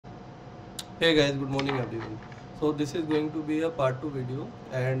Hey guys, good morning everyone. So this is going to be a part 2 video,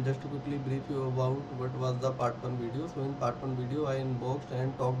 and just to quickly brief you about what was the part 1 video. So in part 1 video I unboxed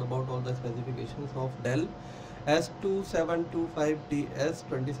and talked about all the specifications of Dell S2725DS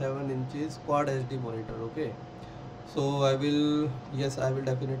 27 inches quad HD monitor. Okay, so I will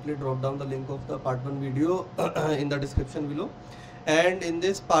definitely drop down the link of the part 1 video in the description below. And in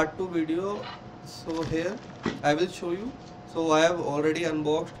this part 2 video, so here I will show you. So I have already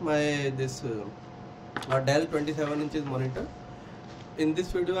unboxed my this Dell 27 inches monitor. In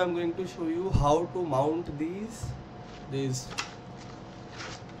this video I am going to show you how to mount these things,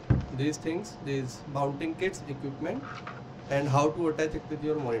 these mounting kits, equipment, and how to attach it with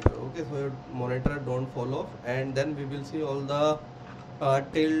your monitor. Okay, so your monitor don't fall off, and then we will see all the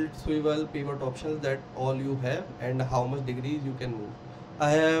tilt, swivel, pivot options that all you have and how much degrees you can move. I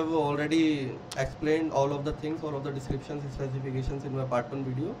have already explained all of the things, all of the descriptions, specifications in my part 1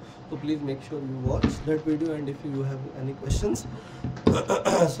 video. So please make sure you watch that video, and if you have any questions,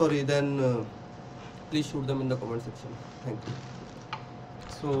 sorry, then please shoot them in the comment section. Thank you.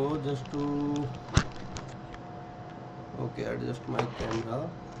 So just to adjust my camera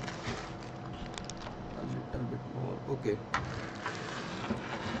a little bit more. Okay.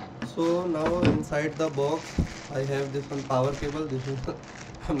 So now inside the box I have this one power cable. This is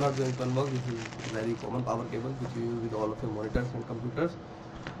I'm not going to unbox. This is very common power cable which you use with all of your monitors and computers.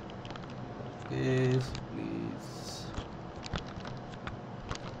 Okay, so please.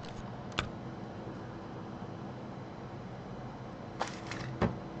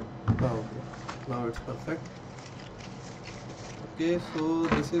 Okay, now it's perfect. Okay, so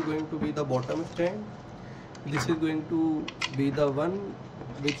this is going to be the bottom stand. This is going to be the one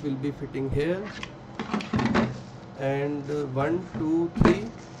which will be fitting here, and 1, 2, 3,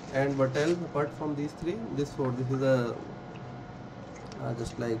 and what else apart from these three? This four. This is a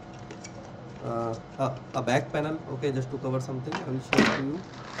just like a back panel. Okay, just to cover something. I will show it to you.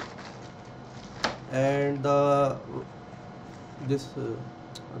 And this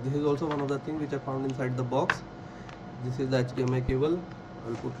is also one of the things which I found inside the box. This is the HDMI cable. I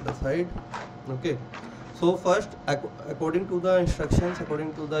will put it aside. Okay. So first, according to the instructions,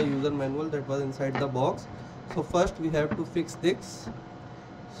 according to the user manual that was inside the box, so first we have to fix this.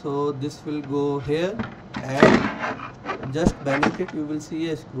 So this will go here, and just beneath it you will see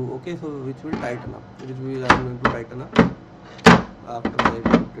a screw. Okay, so which will tighten up, I am going to tighten up after I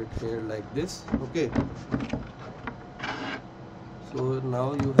put it here like this. Okay, so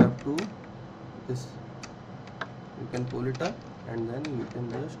now you have to you can pull it up, and then you can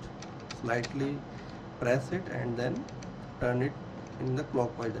just slightly press it and then turn it in the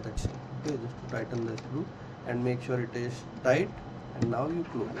clockwise direction. Okay, just to tighten the screw and make sure it is tight, and now you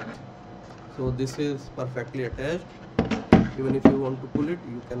close it. So this is perfectly attached. Even if you want to pull it,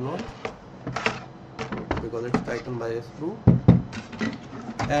 you cannot, because it's tightened by a screw.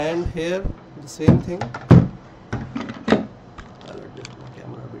 And here the same thing. I'll adjust my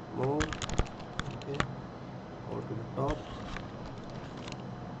camera a bit more. Okay, go to the top.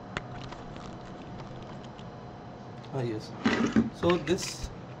 Yes, so this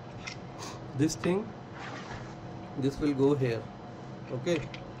thing, this will go here. Okay,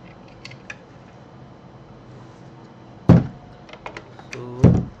 so,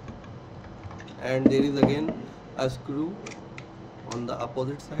 and there is again a screw on the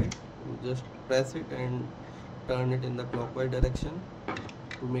opposite side. You just press it and turn it in the clockwise direction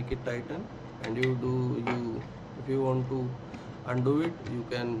to make it tighten, and if you want to undo it, you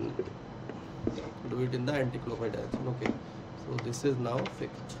can do it in the anti-clockwise direction. Okay, so this is now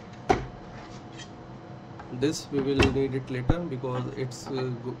fixed. This we will need it later, because it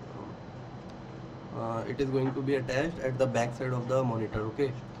is going to be attached at the back side of the monitor.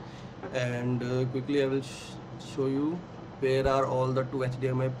 Okay, and quickly I will show you where are all the two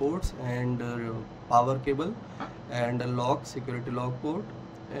HDMI ports, and power cable, and a lock, security lock port,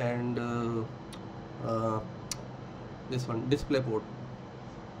 and this one, DisplayPort.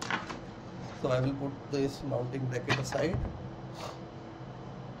 So I will put this mounting bracket aside.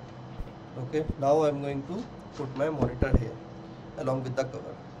 Okay, now I am going to put my monitor here along with the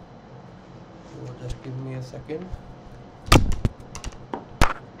cover. So just give me a second.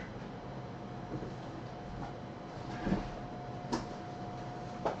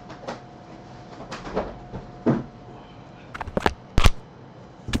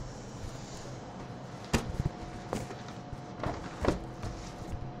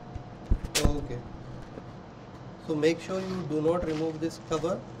 Okay, so make sure you do not remove this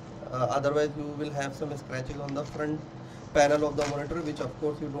cover, otherwise you will have some scratches on the front panel of the monitor, which of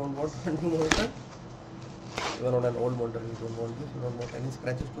course you don't want on the monitor. even on an old monitor you don't want this, you don't want any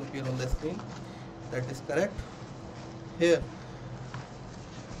scratches to appear on the screen. That is correct. Here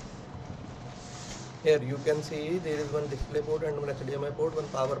you can see there is one display port and one HDMI port, one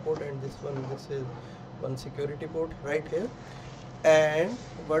power port, and this is one security port right here. And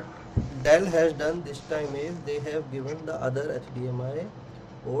what Dell has done this time is they have given the other HDMI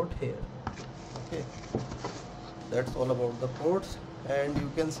port here. Okay, that's all about the ports. And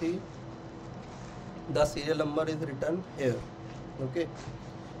you can see the serial number is written here. Okay,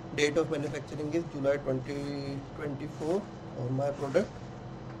 date of manufacturing is July 2024 on my product.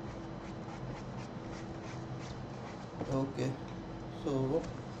 Okay, so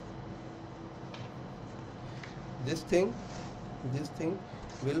this thing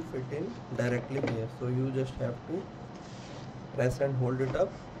will fit in directly here, so you just have to press and hold it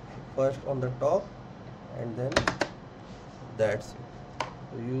up first on the top, and then that's it.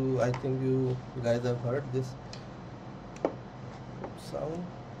 So I think you guys have heard this sound.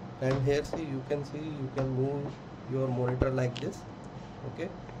 And here you can move your monitor like this. Okay,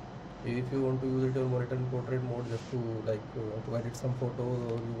 if you want to use it your monitor in portrait mode, just to to edit some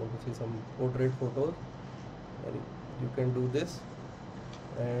photos, or you want to see some portrait photos, and you can do this.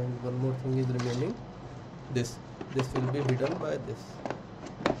 And one more thing is remaining, this will be hidden by this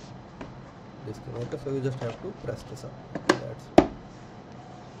thing. Okay, so you just have to press this up. That's it.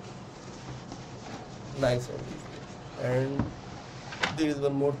 Nice and easy. And there is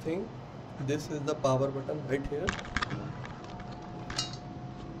one more thing, this is the power button right here.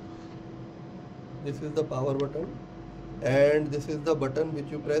 This is the power button, and this is the button which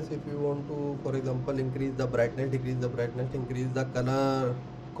you press if you want to, for example, increase the brightness, decrease the brightness, increase the color,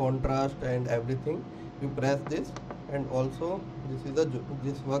 contrast, and everything. You press this, and also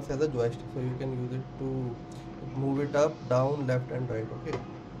this works as a joystick, so you can use it to move it up, down, left, and right. Okay,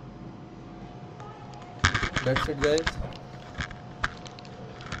 that's it, guys.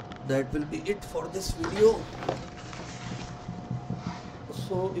 That will be it for this video.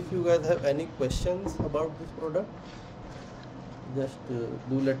 So if you guys have any questions about this product, just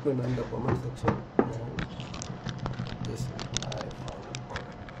do let me know in the comment section. And this I found important.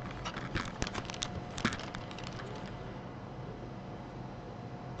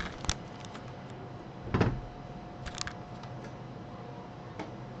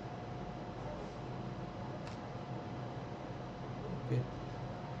 Okay,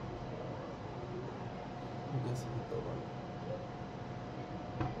 this is the one.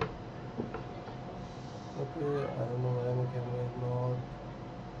 Okay, I don't know why my camera is not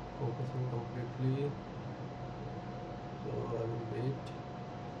focusing completely, so I will wait.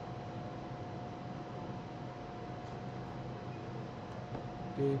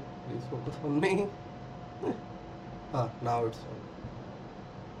 Okay, please focus on me. Now it's on.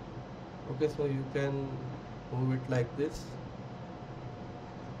 Okay, so you can move it like this,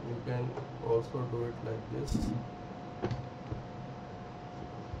 you can also do it like this.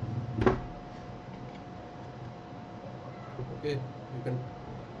 Okay, you can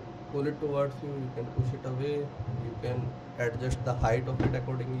pull it towards you, you can push it away, you can adjust the height of it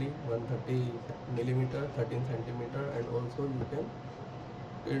accordingly, 130 millimeter, 13 centimeter, and also you can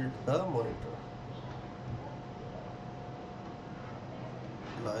tilt the monitor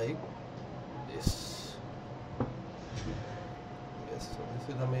like this. Yes, so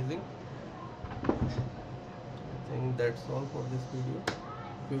this is amazing. I think that's all for this video.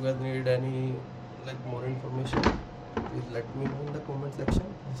 If you guys need any more information, please let me know in the comment section.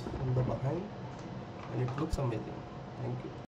 It's from the behind, and it looks amazing. Thank you.